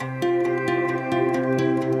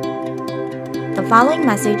following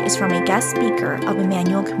message is from a guest speaker of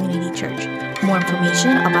Emmanuel Community Church. More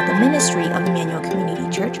information about the ministry of Emmanuel Community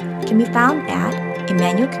Church can be found at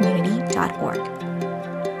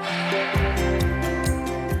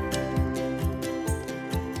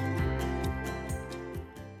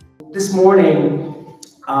emmanuelcommunity.org. This morning,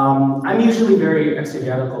 I'm usually very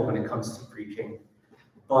exegetical when it comes to preaching,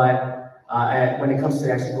 but when it comes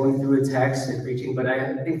to actually going through a text and preaching, but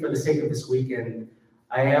I think for the sake of this weekend,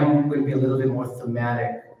 I am going to be a little bit more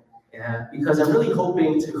thematic, because I'm really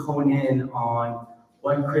hoping to hone in on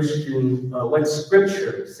what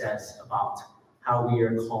Scripture says about how we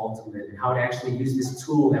are called to live, and how to actually use this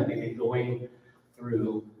tool that we've been going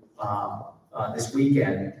through this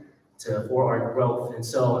weekend for our growth. And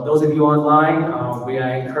so those of you online,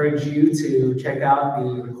 I encourage you to check out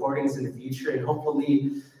the recordings in the future, and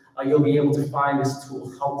hopefully you'll be able to find this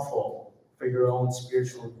tool helpful for your own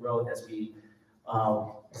spiritual growth as we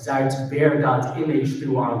desire to bear God's image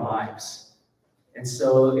through our lives. And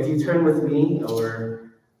so if you turn with me,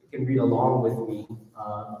 or you can read along with me,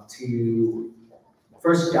 to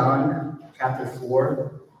 1 John chapter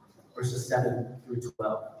 4, verses 7 through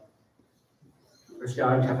 12. 1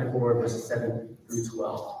 John chapter 4, verses 7 through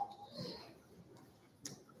 12.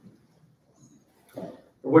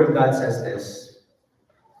 The Word of God says this: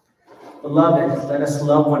 "Beloved, let us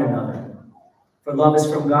love one another, for love is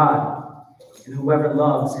from God, and whoever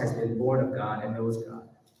loves has been born of God and knows God.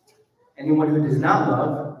 Anyone who does not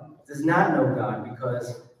love does not know God,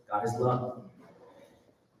 because God is love.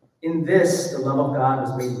 In this, the love of God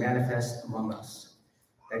was made manifest among us,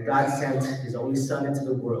 that God sent his only Son into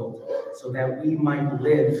the world, so that we might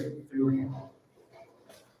live through him.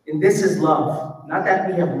 In this is love, not that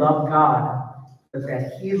we have loved God, but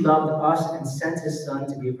that he loved us and sent his Son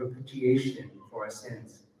to be a propitiation for our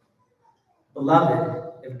sins. Beloved,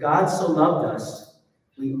 if God so loved us,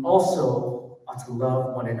 we also ought to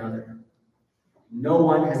love one another. No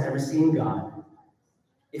one has ever seen God.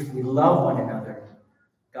 If we love one another,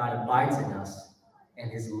 God abides in us,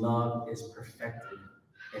 and his love is perfected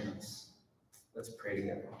in us." Let's pray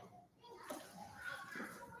together.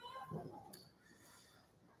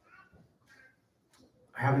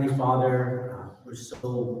 Our Heavenly Father, we're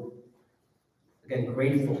so, again,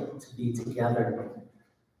 grateful to be together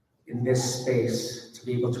in this space, to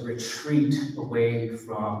be able to retreat away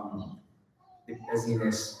from the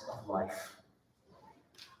busyness of life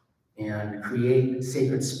and create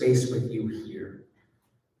sacred space with you here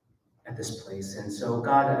at this place. And so,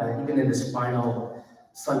 God, even in this final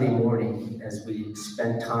Sunday morning, as we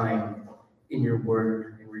spend time in your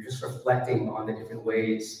word, and we're just reflecting on the different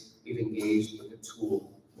ways we've engaged with the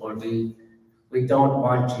tool, Lord, we don't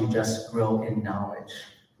want to just grow in knowledge.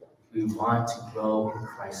 We want to grow in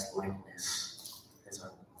Christ's likeness. That's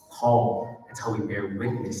our call. That's how we bear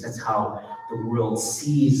witness. That's how the world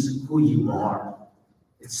sees who you are.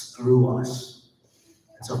 It's through us.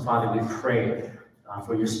 And so, Father, we pray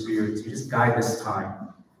for your Spirit to just guide this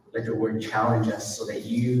time. Let your word challenge us so that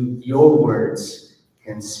your words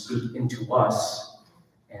can speak into us,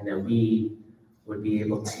 and that we would be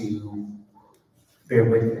able to bear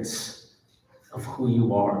witness of who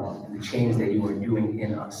you are and the change that you are doing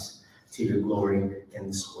in us to your glory in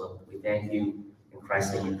this world. We thank you. In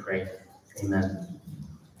Christ's name we pray. Amen.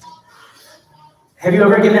 Have you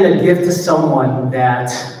ever given a gift to someone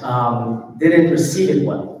that didn't receive it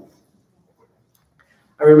well?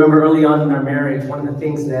 I remember early on in our marriage, one of the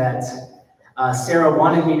things that Sarah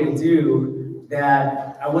wanted me to do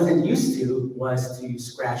that I wasn't used to was to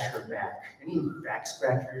scratch her back. Any back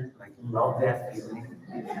scratchers love that feeling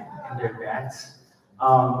in their backs?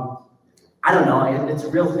 I don't know, it's a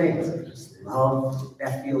real thing. I just love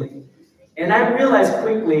that feeling. And I realized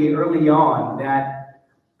quickly, early on, that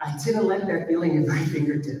I didn't like that feeling in my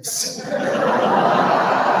fingertips. That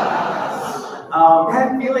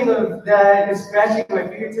feeling of that scratching my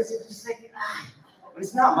fingertips is just like, when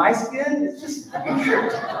it's not my skin, it's just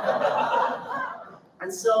weird.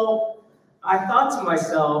 And so I thought to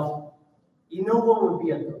myself, you know what would be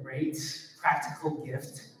a great practical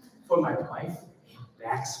gift for my wife? A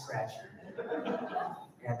back scratcher.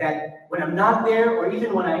 And that when I'm not there, or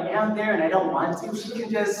even when I am there and I don't want to, she can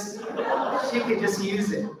just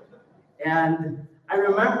use it. And I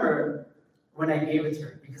remember when I gave it to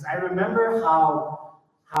her, because I remember how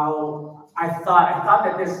I thought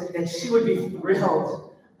that she would be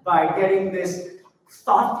thrilled by getting this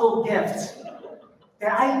thoughtful gift.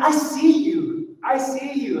 That I see you.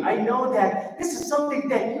 I know that this is something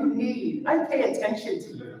that you need. I pay attention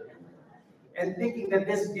to you. And thinking that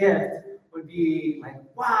this gift would be like,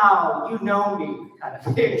 wow, you know me, kind of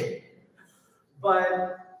thing.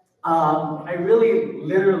 But I really,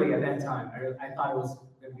 literally at that time, I thought it was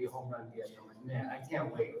going to be a home run gift. I'm like, man, I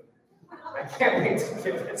can't wait. I can't wait to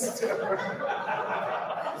give this to her.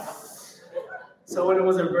 So when it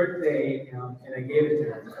was her birthday, and I gave it to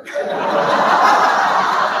her.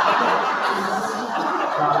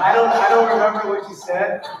 I don't remember what she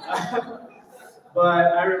said, but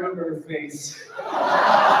I remember her face.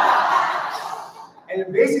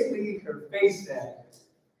 And basically, her face said,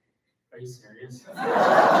 "Are you serious?"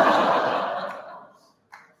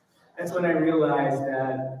 That's when I realized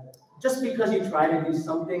that just because you try to do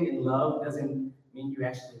something in love doesn't mean you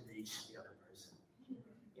actually reach the other person.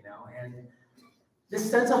 And this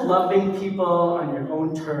sense of loving people on your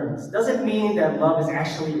own terms doesn't mean that love is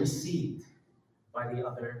actually received by the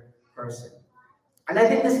other person. And I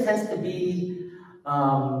think this tends to be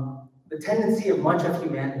the tendency of much of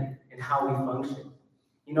humanity in how we function.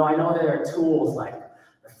 I know there are tools like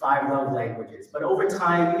the 5 love languages, but over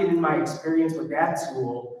time, even in my experience with that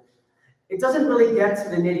tool, it doesn't really get to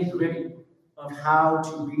the nitty-gritty of how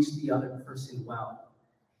to reach the other person well.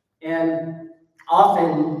 And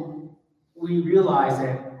often, we realize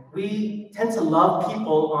that we tend to love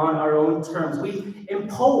people on our own terms. We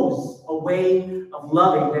impose a way of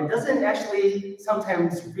loving that doesn't actually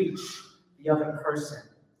sometimes reach the other person.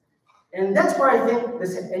 And that's where I think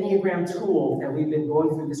this Enneagram tool that we've been going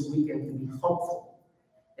through this weekend can be helpful.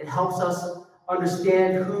 It helps us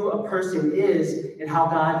understand who a person is and how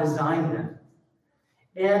God designed them.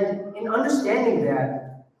 And in understanding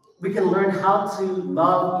that, we can learn how to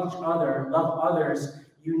love each other, love others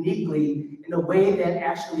uniquely in a way that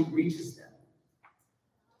actually reaches them.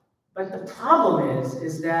 But the problem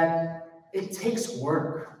is that it takes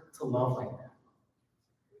work to love like that.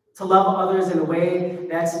 To love others in a way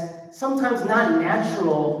that's sometimes not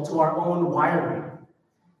natural to our own wiring.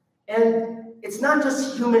 And it's not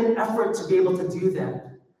just human effort to be able to do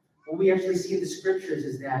that. What we actually see in the scriptures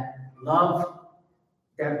is that love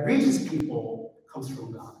that reaches people comes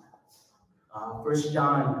from God. 1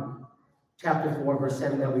 John chapter 4, verse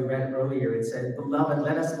 7 that we read earlier, it said, "Beloved,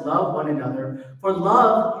 let us love one another, for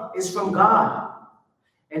love is from God.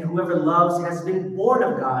 And whoever loves has been born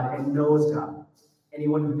of God and knows God.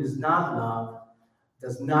 Anyone who does not love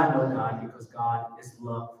does not know God, because God is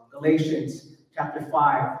love." Galatians chapter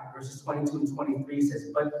 5, verses 22 and 23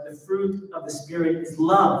 says, "But the fruit of the Spirit is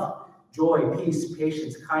love, joy, peace,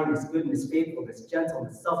 patience, kindness, goodness, faithfulness,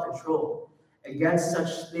 gentleness, self-control. Against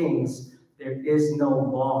such things there is no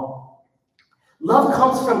law." Love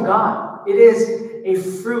comes from God. It is a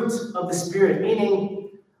fruit of the Spirit, meaning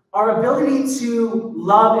our ability to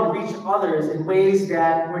love and reach others in ways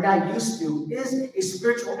that we're not used to is a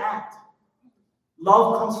spiritual act.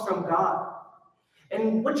 Love comes from God.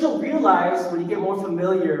 And what you'll realize when you get more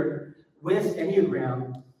familiar with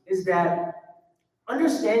Enneagram is that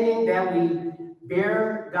understanding that we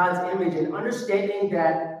bear God's image and understanding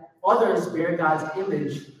that others bear God's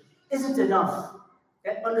image isn't enough.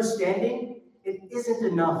 That understanding, it isn't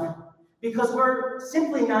enough. Because we're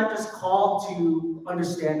simply not just called to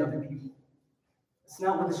understand other people. It's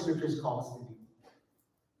not what the scriptures call us to do.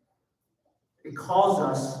 It calls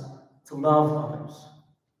us to love others,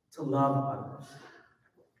 to love others.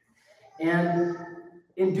 And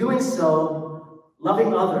in doing so,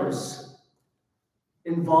 loving others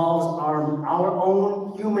involves our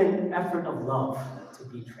own human effort of love to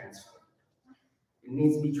be transformed. It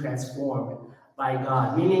needs to be transformed by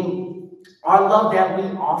God, meaning our love that we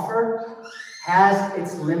offer has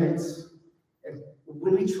its limits.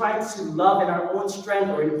 When we try to love in our own strength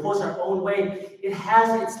or impose our own way, it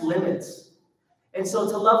has its limits. And so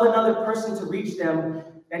to love another person, to reach them,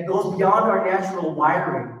 that goes beyond our natural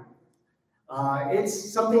wiring,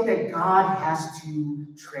 it's something that God has to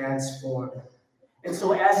transform. And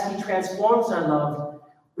so as He transforms our love,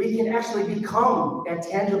 we can actually become that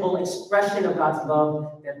tangible expression of God's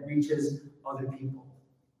love that reaches other people.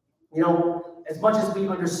 As much as we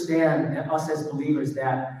understand that us as believers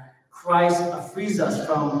that Christ frees us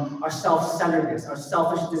from our self-centeredness, our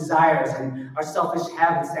selfish desires, and our selfish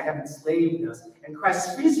habits that have enslaved us, and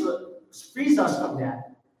Christ frees us from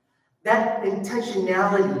that, that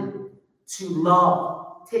intentionality to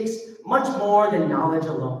love takes much more than knowledge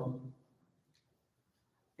alone.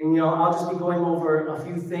 And I'll just be going over a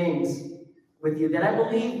few things with you that I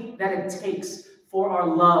believe that it takes for our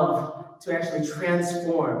love to actually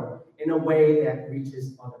transform in a way that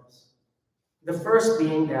reaches others. The first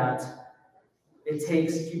being that it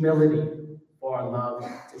takes humility for our love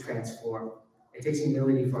to transform. It takes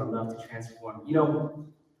humility for our love to transform.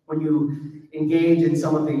 When you engage in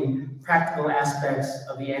some of the practical aspects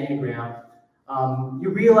of the Enneagram, you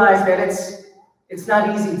realize that It's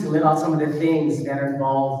not easy to live out some of the things that are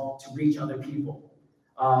involved to reach other people.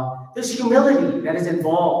 There's humility that is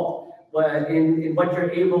involved in what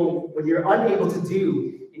you're unable to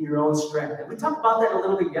do in your own strength. And we talked about that a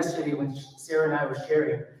little bit yesterday when Sarah and I were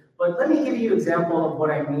sharing. But let me give you an example of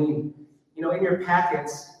what I mean. You know, in your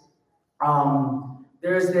packets,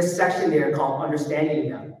 there's this section there called Understanding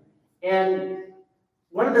Them. And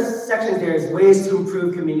one of the sections there is ways to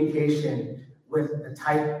improve communication with the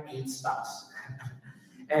type 8 spouse.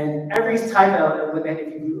 And every type of,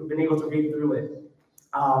 if you've been able to read through it,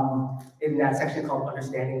 in that section called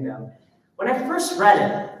Understanding Them. When I first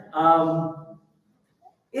read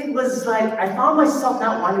it was like I found myself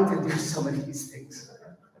not wanting to do some of these things.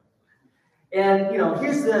 And you know,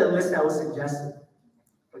 here's the list that was suggested.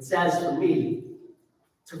 It says for me,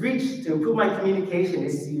 to improve my communication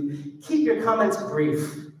is to keep your comments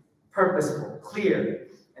brief, purposeful, clear,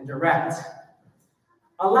 and direct.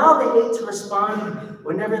 Allow the 8 to respond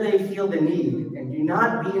whenever they feel the need, and do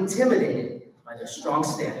not be intimidated by their strong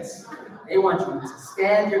stance. They want you to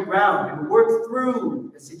stand your ground and work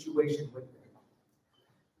through the situation with them.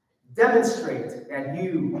 Demonstrate that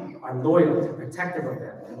you are loyal and protective of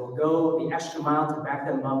them and will go the extra mile to back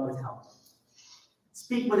them up with help.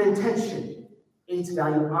 Speak with intention. 8s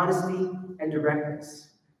value honesty and directness.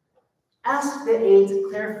 Ask the 8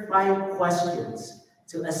 clarifying questions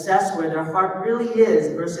to assess where their heart really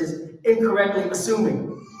is versus incorrectly assuming.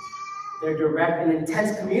 Their direct and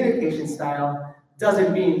intense communication style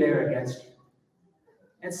doesn't mean they're against you.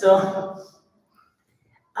 And so,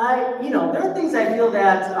 there are things I feel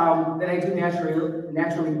that I do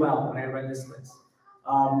naturally well when I read this list.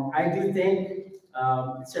 I do think,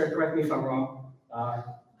 Sarah, correct me if I'm wrong,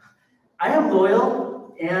 I am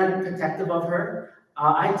loyal and protective of her.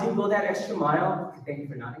 I do go that extra mile, thank you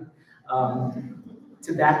for nodding,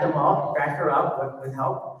 to back her up with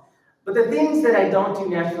help. But the things that I don't do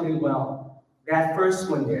naturally well, that first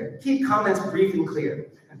one there, keep comments brief and clear.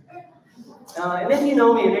 And if you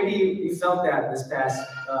know me, and maybe you felt that this past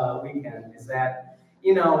weekend, is that,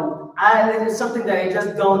 it's something that I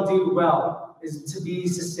just don't do well, is to be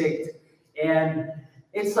succinct. And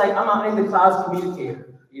it's like I'm out in the clouds communicator,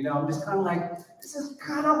 I'm just kind of like, this is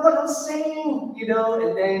kind of what I'm saying,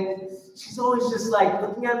 and then she's always just like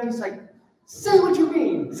looking at me, she's like, say what you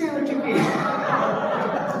mean, say what you mean.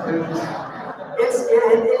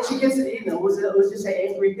 And she gets, it was just an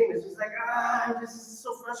angry thing. It's just like, I'm just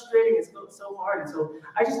so frustrating. It's so hard. And so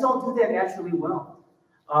I just don't do that naturally well.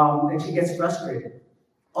 And she gets frustrated.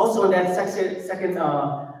 Also, in that second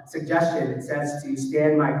suggestion, it says to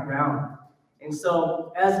stand my ground. And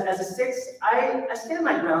so, as a 6, I stand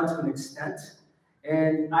my ground to an extent.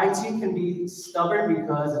 And I too can be stubborn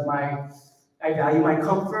because of I value my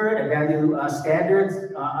comfort. I value standards,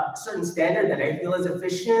 a certain standard that I feel is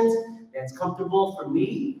efficient, that's comfortable for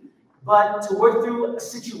me. But to work through a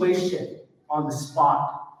situation on the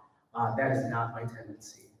spot, that is not my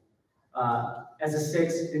tendency. As a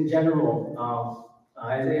 6, in general,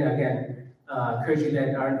 encourage you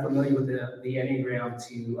that aren't familiar with the Enneagram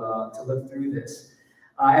to look through this.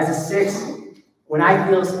 As a 6, when I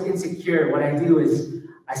feel insecure, what I do is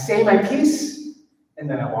I say my piece and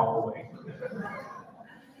then I walk away.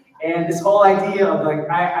 And this whole idea of like,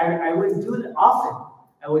 I wouldn't do it often.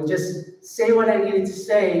 I would just say what I needed to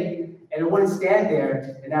say, and I wouldn't stand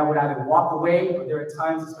there, and I would either walk away, or there are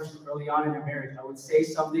times, especially early on in a marriage, I would say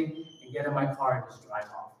something and get in my car and just drive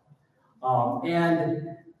off.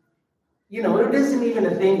 It isn't even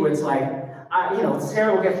a thing where it's like,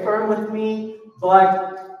 Sarah will get firm with me,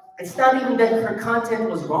 but it's not even that her content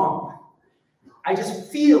was wrong. I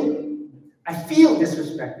feel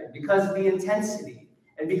disrespected because of the intensity.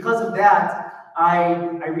 And because of that, I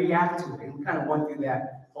react to it. And we kind of went through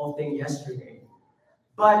that whole thing yesterday.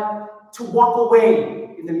 But to walk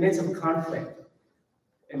away in the midst of conflict,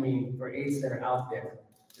 for 8s that are out there,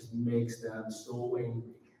 just makes them so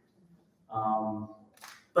angry.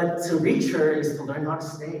 But to reach her is to learn how to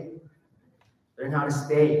stay. Learn how to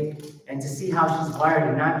stay and to see how she's wired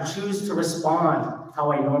and not choose to respond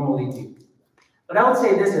how I normally do. But I would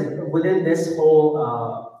say this, within this whole,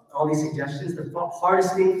 all these suggestions, the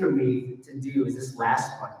hardest thing for me to do is this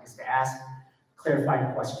last one, is to ask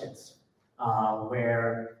clarifying questions,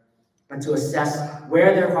 and to assess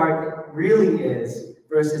where their heart really is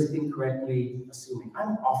versus incorrectly assuming.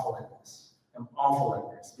 I'm awful at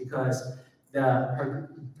this because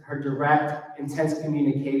her direct, intense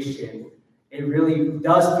communication, it really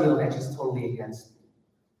does feel that she's totally against me.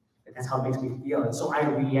 That's how it makes me feel. And so I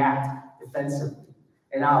react defensively.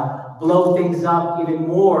 And I'll blow things up even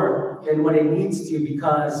more than what it needs to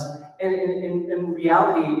because in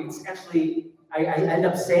reality, it's actually I end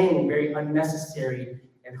up saying very unnecessary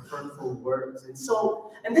and hurtful words.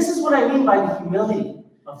 And this is what I mean by the humility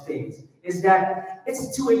of things, is that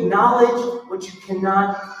it's to acknowledge what you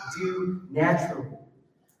cannot do naturally.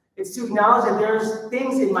 It's to acknowledge that there's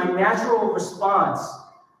things in my natural response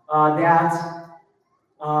that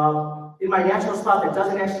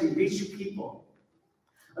doesn't actually reach people.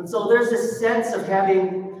 And so there's this sense of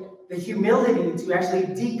having the humility to actually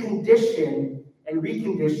decondition and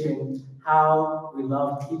recondition how we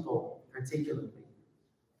love people, particularly.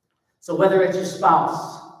 So whether it's your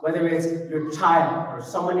spouse, whether it's your child or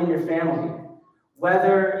someone in your family,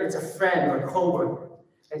 whether it's a friend or a coworker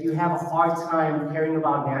that you have a hard time caring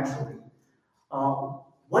about naturally,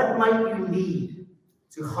 what might you need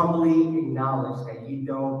to humbly acknowledge that you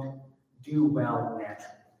don't do well naturally?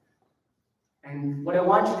 And what I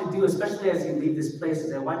want you to do, especially as you leave this place,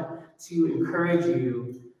 is I want to encourage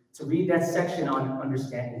you to read that section on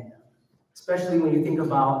understanding them, especially when you think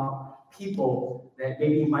about people that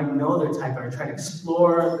maybe you might know their type or are trying to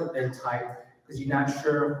explore their type because you're not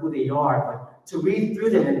sure who they are, but to read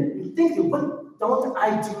through them and think, what don't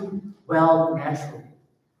I do well naturally?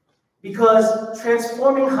 Because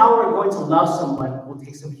transforming how we're going to love someone will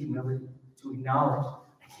take some humility to acknowledge,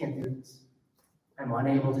 I can't do this. I'm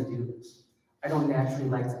unable to do this. I don't naturally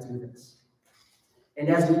like to do this. And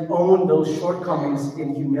as we own those shortcomings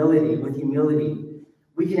in humility, with humility,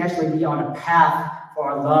 we can actually be on a path for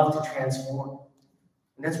our love to transform.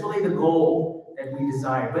 And that's really the goal that we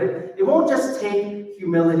desire. But it won't just take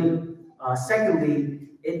humility. Secondly,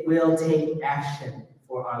 it will take action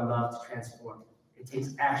for our love to transform. It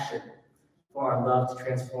takes action for our love to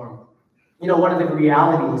transform. You know, one of the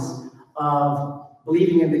realities of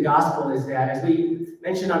believing in the gospel is that, as we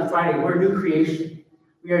mentioned on Friday, we're a new creation.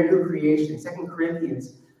 We are a new creation. 2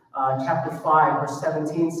 Corinthians chapter 5, verse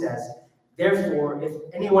 17 says, therefore, if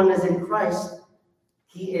anyone is in Christ,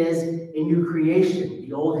 he is a new creation.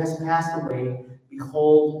 The old has passed away.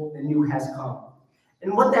 Behold, the new has come.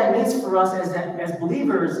 And what that means for us as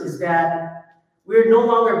believers is that we're no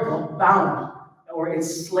longer bound or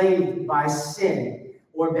enslaved by sin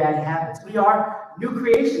or bad habits. We are new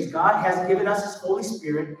creations. God has given us His Holy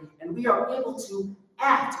Spirit, and we are able to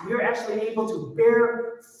act. We are actually able to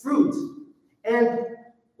bear fruit. And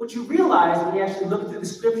what you realize when you actually look through the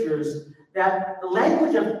scriptures, that the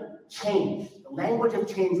language of change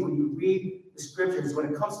when you read the scriptures, when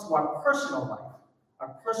it comes to our personal life,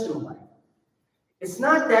 it's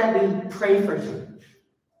not that we pray for change.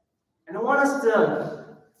 And I want us to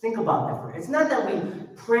think about that. It's not that we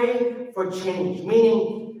pray for change,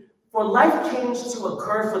 meaning for life change to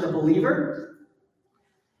occur for the believer,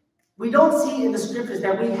 we don't see in the scriptures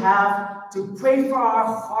that we have to pray for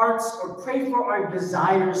our hearts or pray for our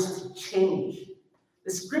desires to change.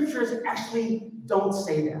 The scriptures actually don't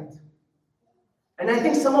say that. And I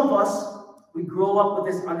think some of us, we grow up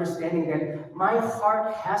with this understanding that my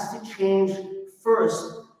heart has to change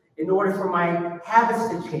first in order for my habits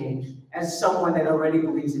to change as someone that already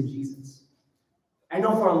believes in Jesus. I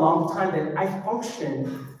know for a long time that I functionally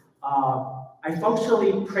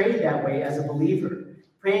prayed that way as a believer,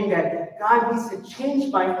 praying that God needs to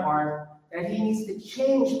change my heart, that He needs to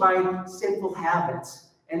change my sinful habits.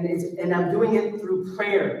 And I'm doing it through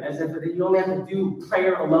prayer, as if you only have to do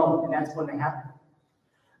prayer alone, and that's going to happen.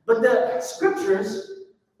 But the scriptures,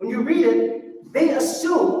 when you read it, they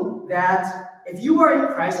assume that if you are in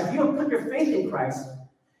Christ, if you have put your faith in Christ,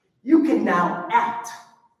 you can now act.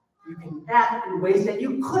 You can act in ways that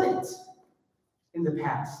you couldn't in the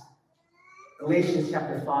past. Galatians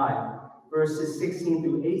chapter 5, verses 16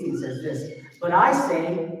 through 18 says this, but I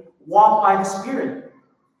say, walk by the Spirit,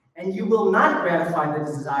 and you will not gratify the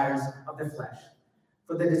desires of the flesh.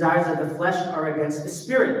 For the desires of the flesh are against the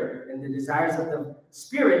Spirit, and the desires of the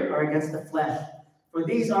Spirit are against the flesh. For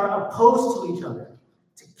these are opposed to each other,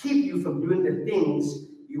 to keep you from doing the things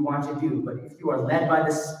you want to do. But if you are led by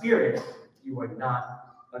the Spirit, you are not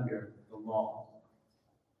under the law.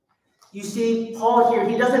 You see, Paul here,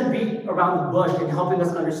 he doesn't beat around the bush in helping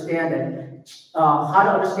us understand that, how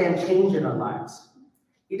to understand change in our lives.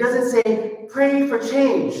 He doesn't say, pray for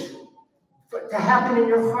change to happen in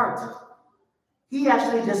your heart. He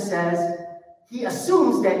actually just says, he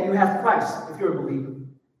assumes that you have Christ if you're a believer.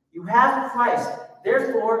 You have Christ.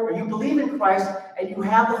 Therefore, or you believe in Christ and you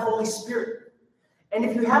have the Holy Spirit. And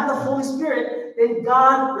if you have the Holy Spirit, then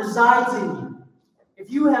God resides in you.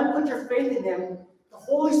 If you have put your faith in Him, the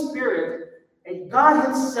Holy Spirit and God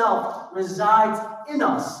Himself resides in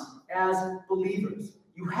us as believers.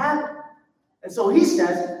 You have it. And so He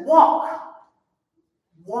says, walk.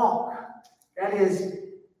 Walk. That is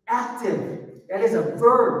active. That is a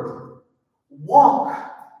verb. Walk.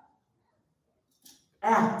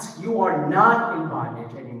 Act. You are not in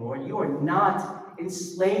bondage anymore. You are not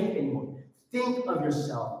enslaved anymore. Think of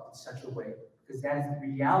yourself in such a way, because that is the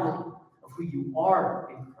reality of who you are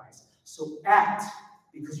in Christ. So act,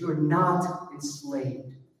 because you are not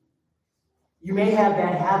enslaved. You may have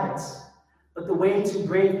bad habits, but the way to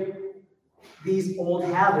break these old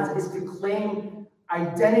habits is to claim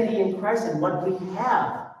identity in Christ and what we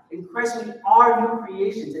have. In Christ, we are new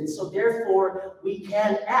creations, and so therefore we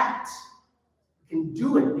can act. We can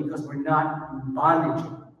do it because we're not in bondage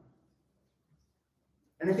anymore.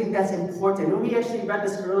 And I think that's important. And we actually read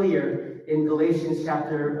this earlier in Galatians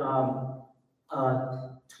chapter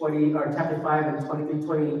 20, or chapter 5 and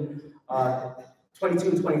 22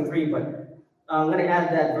 and 23, but I'm going to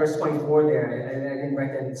add that verse 24 there. I didn't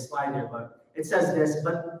write that in the slide there, but it says this: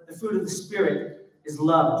 but the fruit of the Spirit is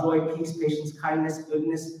love, joy, peace, patience, kindness,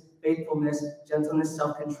 goodness, faithfulness, gentleness,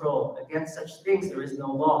 self-control. Against such things there is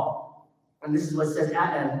no law. And this is what it says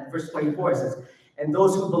at verse 24. It says, and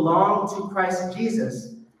those who belong to Christ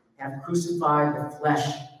Jesus have crucified the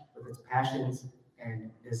flesh with its passions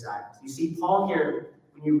and desires. You see, Paul here,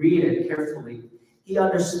 when you read it carefully, he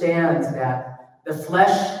understands that the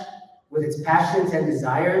flesh with its passions and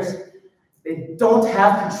desires, they don't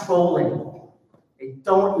have control anymore.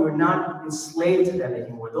 You're not enslaved to them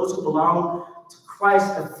anymore. Those who belong to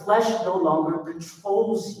Christ, the flesh no longer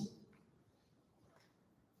controls you.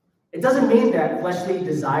 It doesn't mean that fleshly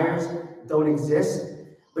desires don't exist,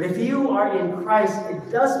 but if you are in Christ,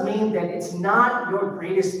 it does mean that it's not your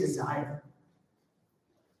greatest desire.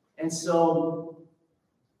 And so,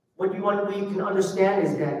 what we can understand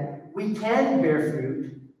is that we can bear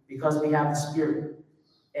fruit because we have the Spirit.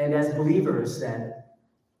 And as believers, then,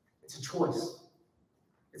 it's a choice.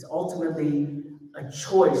 It's ultimately a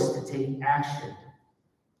choice to take action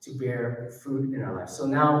to bear fruit in our life. So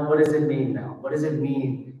now, what does it mean now? What does it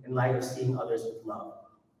mean in light of seeing others with love?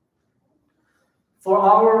 For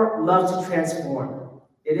our love to transform,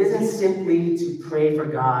 it isn't simply to pray for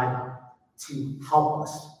God to help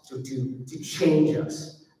us, to change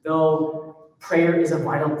us, though prayer is a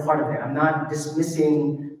vital part of that. I'm not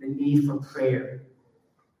dismissing the need for prayer.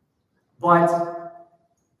 But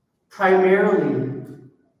primarily,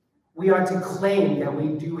 we are to claim that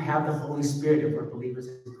we do have the Holy Spirit if we're believers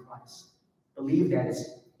in Christ. Believe that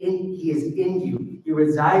He is in you. He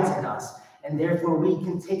resides in us. And therefore, we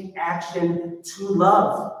can take action to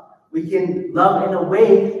love. We can love in a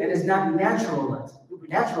way that is not natural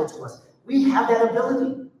to us. We have that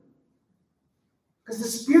ability because the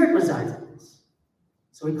Spirit resides in us.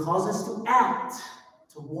 So He calls us to act,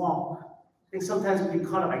 to walk. I think sometimes we get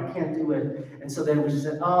caught up, I can't do it. And so then we just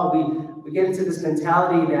say, we get into this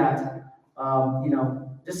mentality that,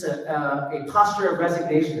 just a posture of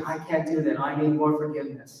resignation. I can't do that. I need more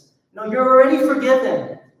forgiveness. No, you're already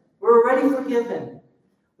forgiven. We're already forgiven.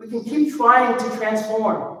 We can keep trying to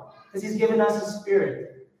transform because He's given us His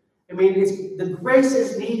Spirit. I mean, the grace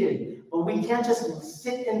is needed, but we can't just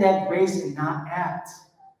sit in that grace and not act.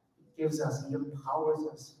 He gives us, He empowers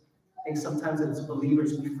us. I think sometimes as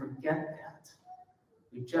believers, we forget that.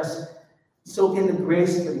 We just soak in the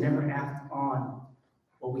grace but never act on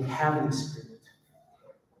what we have in the Spirit.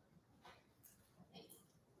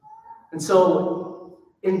 And so,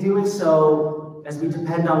 in doing so, as we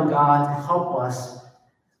depend on God to help us,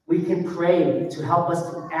 we can pray to help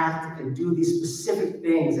us to act and do these specific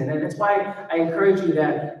things. And that's why I encourage you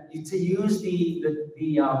to use the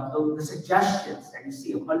suggestions that you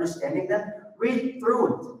see of understanding them. Read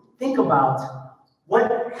through it. Think about,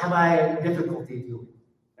 what have I difficulty doing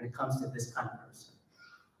when it comes to this kind of person?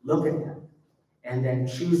 Look at them. And then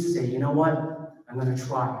choose to say, you know what? I'm going to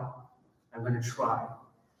try. I'm going to try.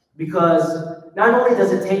 Because not only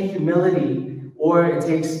does it take humility, or it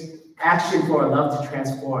takes action for our love to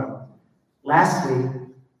transform. Lastly,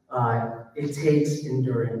 it takes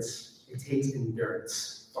endurance. It takes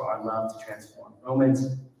endurance for our love to transform.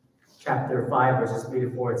 Romans chapter 5, verses 3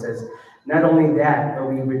 to 4, it says, not only that, but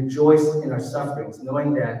we rejoice in our sufferings,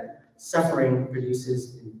 knowing that suffering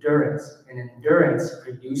produces endurance, and endurance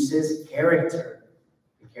produces character,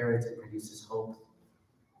 and character produces hope.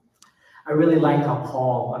 I really like how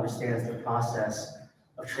Paul understands the process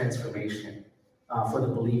of transformation for the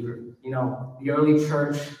believer. You know, the early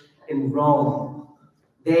church in Rome,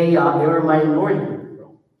 they were a minority group in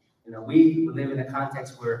Rome. You know, we live in a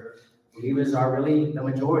context where believers are really the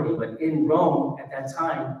majority, but in Rome at that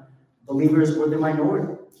time, believers were the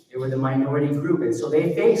minority. They were the minority group, and so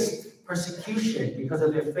they faced persecution because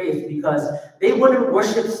of their faith, because they wouldn't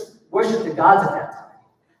worship the gods at that time.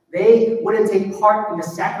 They wouldn't take part in the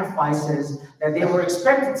sacrifices that they were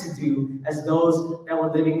expected to do as those that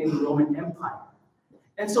were living in the Roman Empire.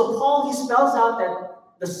 And so Paul, he spells out that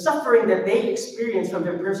the suffering that they experienced from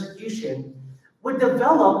their persecution would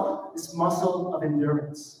develop this muscle of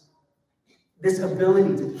endurance, this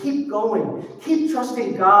ability to keep going, keep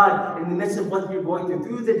trusting God in the midst of what you're going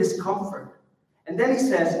through the discomfort. And then he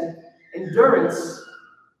says, endurance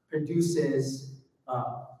produces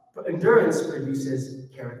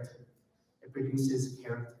character. It produces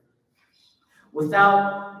character.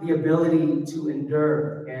 Without the ability to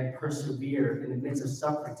endure and persevere in the midst of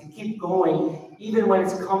suffering, to keep going even when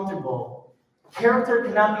it's comfortable, character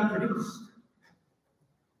cannot be produced.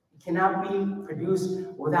 It cannot be produced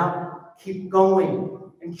without keep going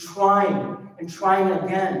and trying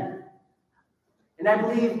again. And I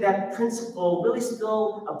believe that principle really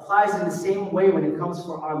still applies in the same way when it comes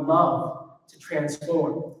for our love to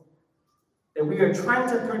transform. That we are trying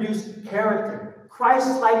to produce character,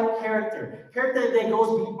 Christ-like character that goes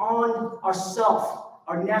beyond ourself,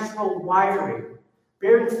 our natural wiring,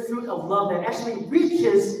 bearing fruit of love that actually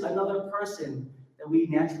reaches another person that we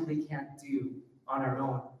naturally can't do on our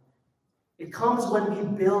own. It comes when we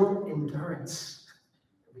build endurance,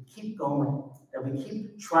 that we keep going, that we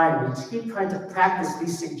keep trying to practice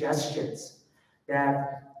these suggestions,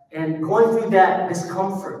 and going through that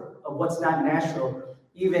discomfort of what's not natural,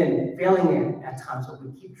 even failing it at times, but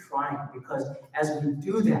we keep trying, because as we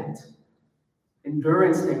do that,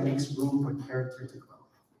 endurance then makes room for character to grow.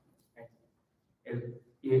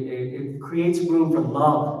 It creates room for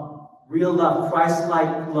love, real love,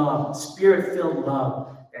 Christ-like love, Spirit-filled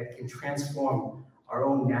love that can transform our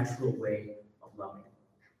own natural way of loving.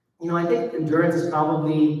 I think endurance is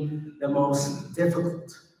probably the most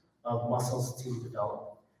difficult of muscles to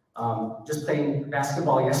develop. Just playing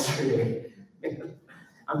basketball yesterday,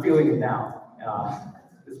 I'm feeling it now.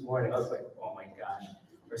 This morning, I was like, oh my gosh,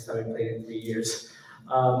 first time I played in 3 years.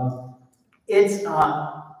 When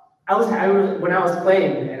I was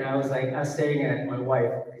playing, and I was staring at my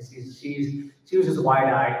wife. She was just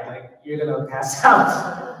wide-eyed, like, you're gonna pass out.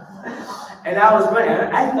 And I was running,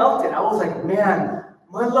 and I felt it. I was like, man,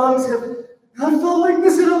 my lungs have not felt like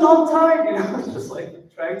this in a long time. Just like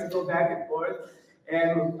trying to go back and forth.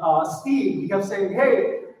 And Steve, he kept saying,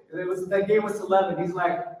 hey, that game was 11. He's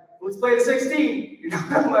like, let's play to 16.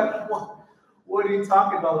 I'm like, what are you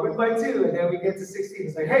talking about? Win by 2. And then we get to 16.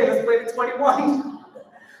 He's like, hey, let's play to 21.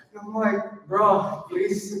 And I'm like, bro,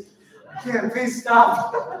 please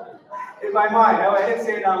stop. In my mind, I didn't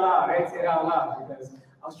say it out loud. Because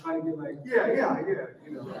I was trying to be like, yeah.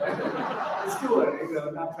 Let's do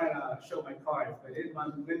it. Not trying to show my cards. But in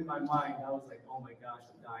my mind, I was like, oh my gosh,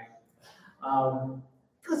 I'm dying.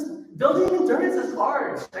 Because building endurance is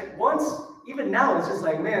hard. Like even now, it's just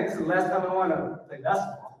like, man, this is the last time I want to play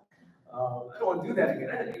basketball. I don't want to do that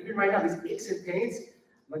again. Even right now, these aches and pains,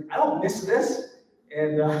 like, I don't miss this.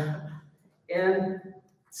 And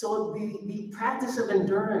so the practice of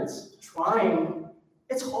endurance, trying,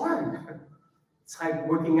 it's hard. It's like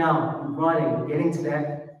working out and running, getting to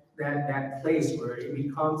that place where it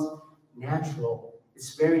becomes natural.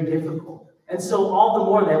 It's very difficult. And so all the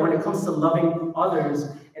more that when it comes to loving others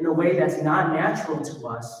in a way that's not natural to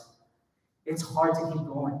us, it's hard to keep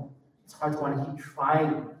going. It's hard to want to keep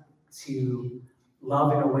trying to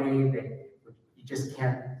love in a way that you just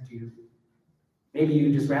can't do. Maybe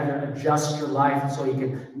you just rather adjust your life so you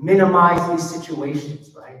can minimize these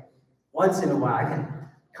situations, right? Once in a while, I can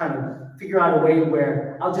kind of figure out a way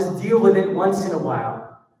where I'll just deal with it once in a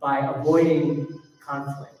while by avoiding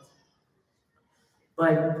conflict.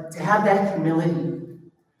 But to have that humility,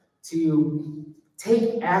 to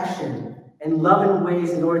take action and love in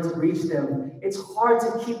ways in order to reach them, it's hard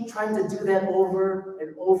to keep trying to do that over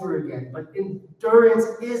and over again. But endurance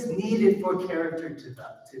is needed for character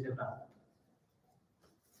to develop.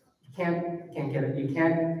 You can't get it.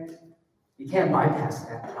 You can't bypass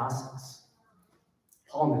that process.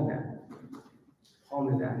 Paul knew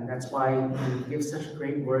that, and that's why he gives such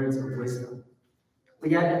great words of wisdom. But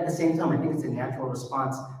yet, at the same time, I think it's a natural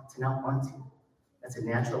response to not want to. That's a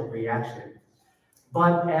natural reaction.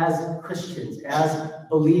 But as Christians, as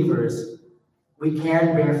believers, we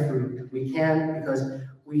can bear fruit. We can because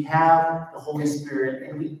we have the Holy Spirit,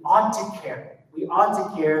 and we ought to care. We ought to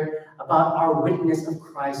care about our witness of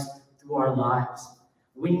Christ through our lives.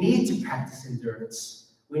 We need to practice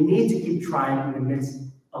endurance. We need to keep trying in the midst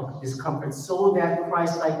of discomfort so that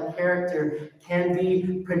Christ-like character can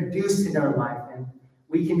be produced in our life, and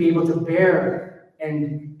we can be able to bear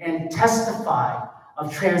and testify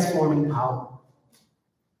of transforming power.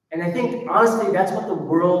 And I think, honestly, that's what the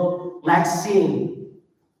world lacks seeing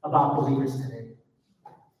about believers today.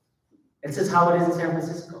 It's just how it is in San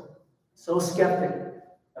Francisco. So skeptic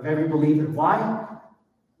of every believer. Why?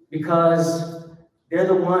 Because They're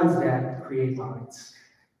the ones that create minds.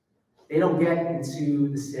 They don't get into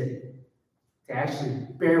the city to actually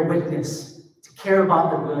bear witness, to care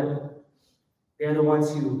about the good. They're the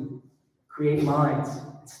ones who create minds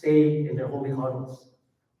and stay in their holy huddles.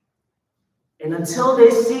 And until they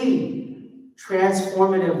see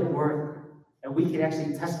transformative work, and we can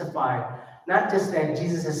actually testify, not just that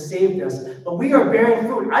Jesus has saved us, but we are bearing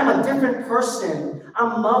fruit. I'm a different person.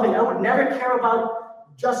 I'm loving. I would never care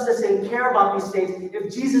about justice and care about these things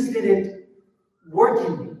if Jesus didn't work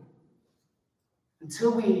in me.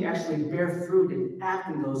 Until we actually bear fruit and act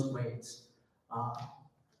in those ways,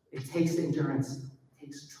 it takes endurance, it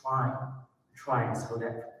takes trying so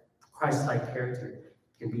that Christ-like character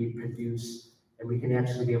can be produced, and we can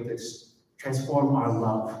actually be able to transform our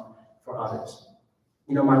love for others.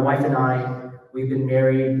 You know, my wife and I, we've been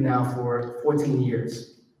married now for 14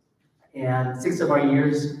 years, and 6 of our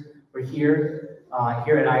years we're here.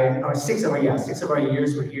 Six of our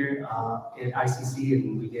years we're here at ICC,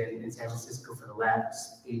 and we've been in San Francisco for the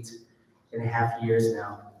last 8.5 years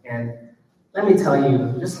now. And let me tell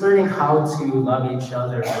you, just learning how to love each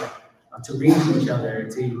other, to reach each other,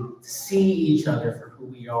 to see each other for who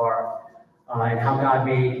we are, and how God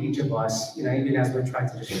made each of us. You know, even as we're trying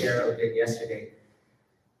to just share a bit yesterday,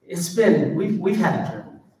 we've had a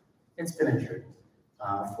journey. It's been a journey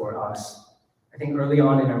for us. I think early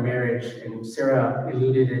on in our marriage, and Sarah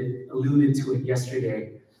alluded to it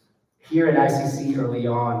yesterday, here at ICC early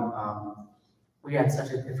on, we had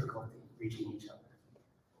such a difficulty reaching each other.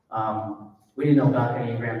 We didn't know about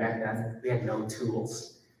Enneagram back then. We had no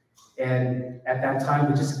tools. And at that time,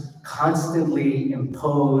 we just constantly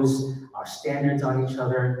imposed our standards on each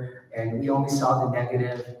other, and we only saw the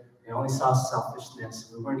negative. We only saw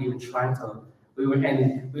selfishness. We weren't even trying to,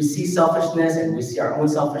 we see selfishness, and we see our own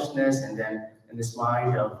selfishness, and then in this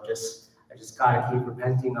mind of I just gotta keep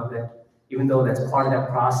repenting of it. Even though that's part of that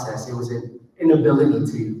process, it was an inability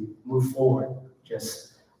to move forward,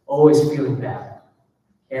 just always feeling bad.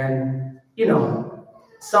 And, you know,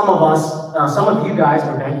 some of you guys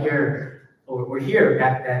were back here, or were here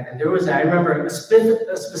back then, and there was, I remember a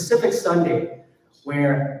specific Sunday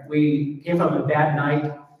where we came from a bad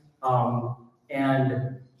night, and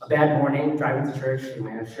a bad morning driving to church. And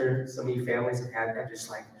I'm sure some of you families have had that, just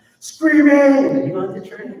like screaming, and then you go to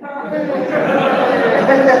church.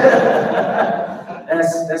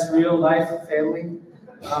 That's real life family.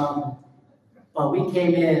 But we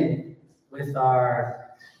came in with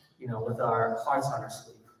our hearts on our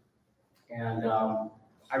sleeve. And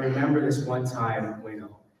I remember this one time when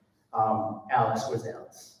Alice, where's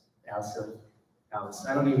Alice? Alice.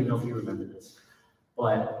 I don't even know if you remember this.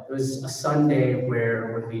 But it was a Sunday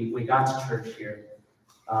when we got to church here,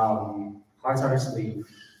 hearts on our sleeve.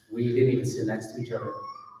 We didn't even sit next to each other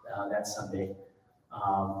that Sunday.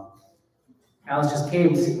 Alice just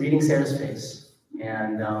came, reading Sarah's face,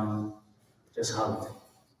 and just hugged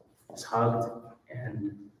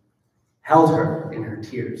and held her in her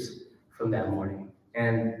tears from that morning.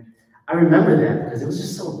 And I remember that because it was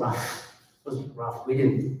just so rough. It was rough. We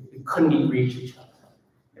couldn't even reach each other,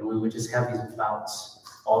 and we would just have these bouts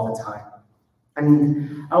all the time.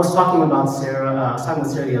 And I was talking with Sarah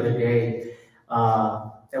the other day.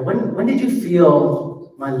 And when did you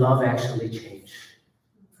feel my love actually change?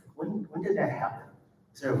 When did that happen?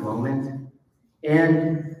 Is there a moment?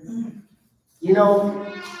 And, you know,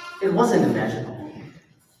 it wasn't a magical moment.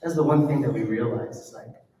 That's the one thing that we realized. It's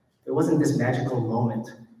like, it wasn't this magical moment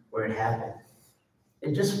where it happened.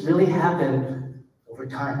 It just really happened over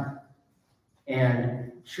time.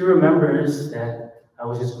 And she remembers that I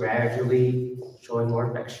was just gradually showing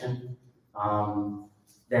more affection,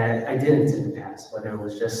 that I didn't in the past, whether it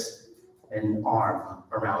was just an arm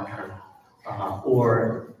around her,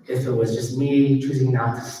 or if it was just me choosing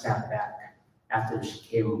not to snap back after she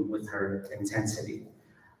came with her intensity.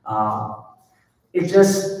 It's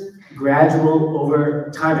just gradual over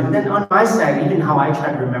time. And then on my side, even how I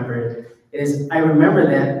try to remember it is, I remember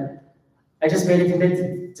that I just made a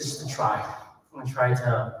commitment just to try. I'm gonna try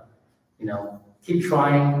to, keep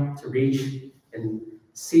trying to reach and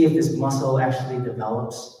see if this muscle actually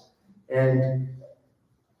develops. And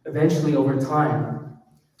eventually, over time,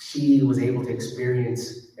 she was able to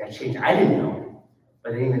experience that change. I didn't know,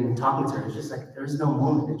 but even talking to her, it's just like, there's no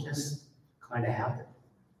moment, it just kind of happened.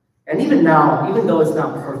 And even now, even though it's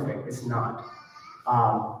not perfect, it's not,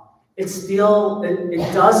 it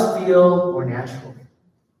does feel more natural.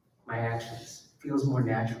 My actions feels more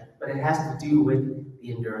natural, but it has to do with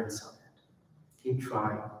the endurance of it. Keep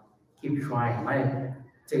trying.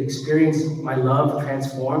 To experience my love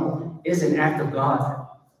transform is an act of God,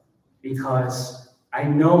 because I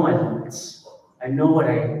know my limits. I know what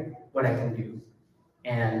I can do.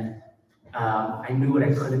 And I knew what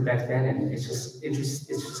I couldn't back then, and it's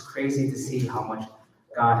just crazy to see how much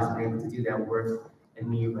God has been able to do that work in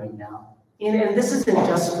me right now. And this isn't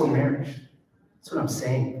just for marriage. That's what I'm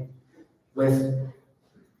saying. With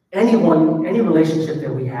anyone, any relationship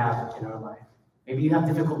that we have in our life, maybe you have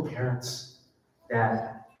difficult parents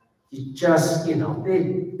that you just,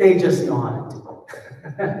 they just know how to do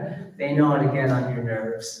it. They know how to get on your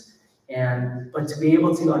nerves. But to be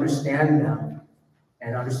able to understand them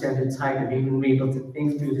and understand their type and even be able to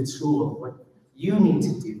think through the tool of what you need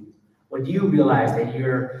to do, what you realize that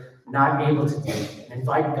you're not able to do, and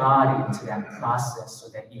invite God into that process so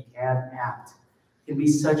that you can act, can be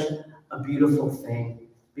such a beautiful thing.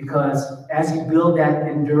 Because as you build that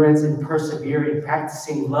endurance and persevere in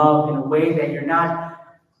practicing love in a way that you're not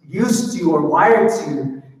used to or wired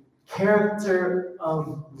to, character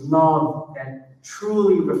of love that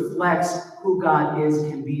truly reflects who God is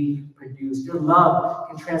can be produced. Your love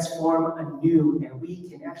can transform anew, and we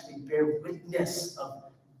can actually bear witness of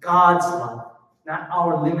God's love, not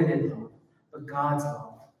our limited love, but God's love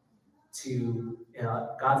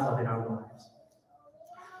God's love in our lives.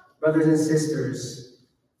 Brothers and sisters,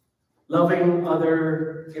 loving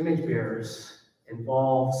other image bearers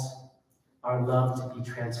involves our love to be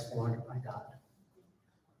transformed by God.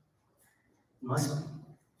 It must be.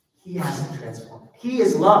 He has to transform. He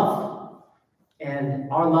is love.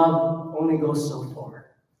 And our love only goes so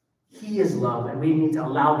far. He is love, and we need to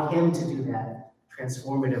allow him to do that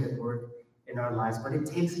transformative work in our lives. But it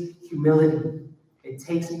takes humility. It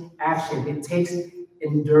takes action. It takes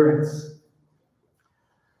endurance.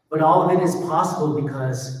 But all of it is possible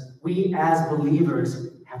because we as believers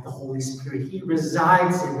have the Holy Spirit. He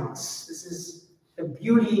resides in us. This is the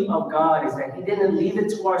beauty of God, is that he didn't leave it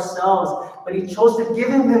to ourselves, but he chose to give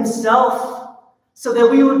him himself so that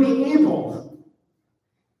we would be able.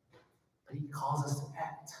 But he calls us to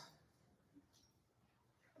act.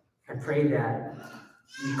 I pray that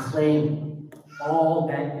you claim all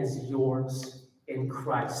that is yours in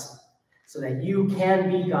Christ so that you can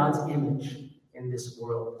be God's image in this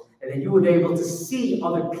world, and that you would be able to see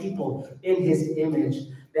other people in his image,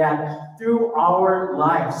 that through our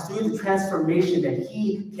lives, through the transformation that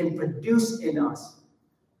he can produce in us,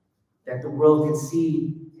 that the world can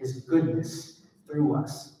see his goodness through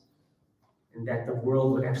us, and that the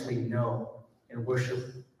world would actually know and worship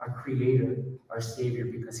our Creator, our Savior,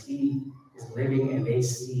 because he is living and they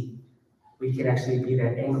see. We can actually be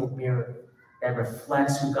that angled mirror that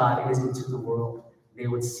reflects who God is into the world. They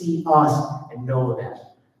would see us and know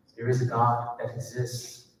that there is a God that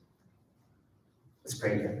exists. Let's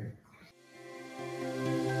pray together.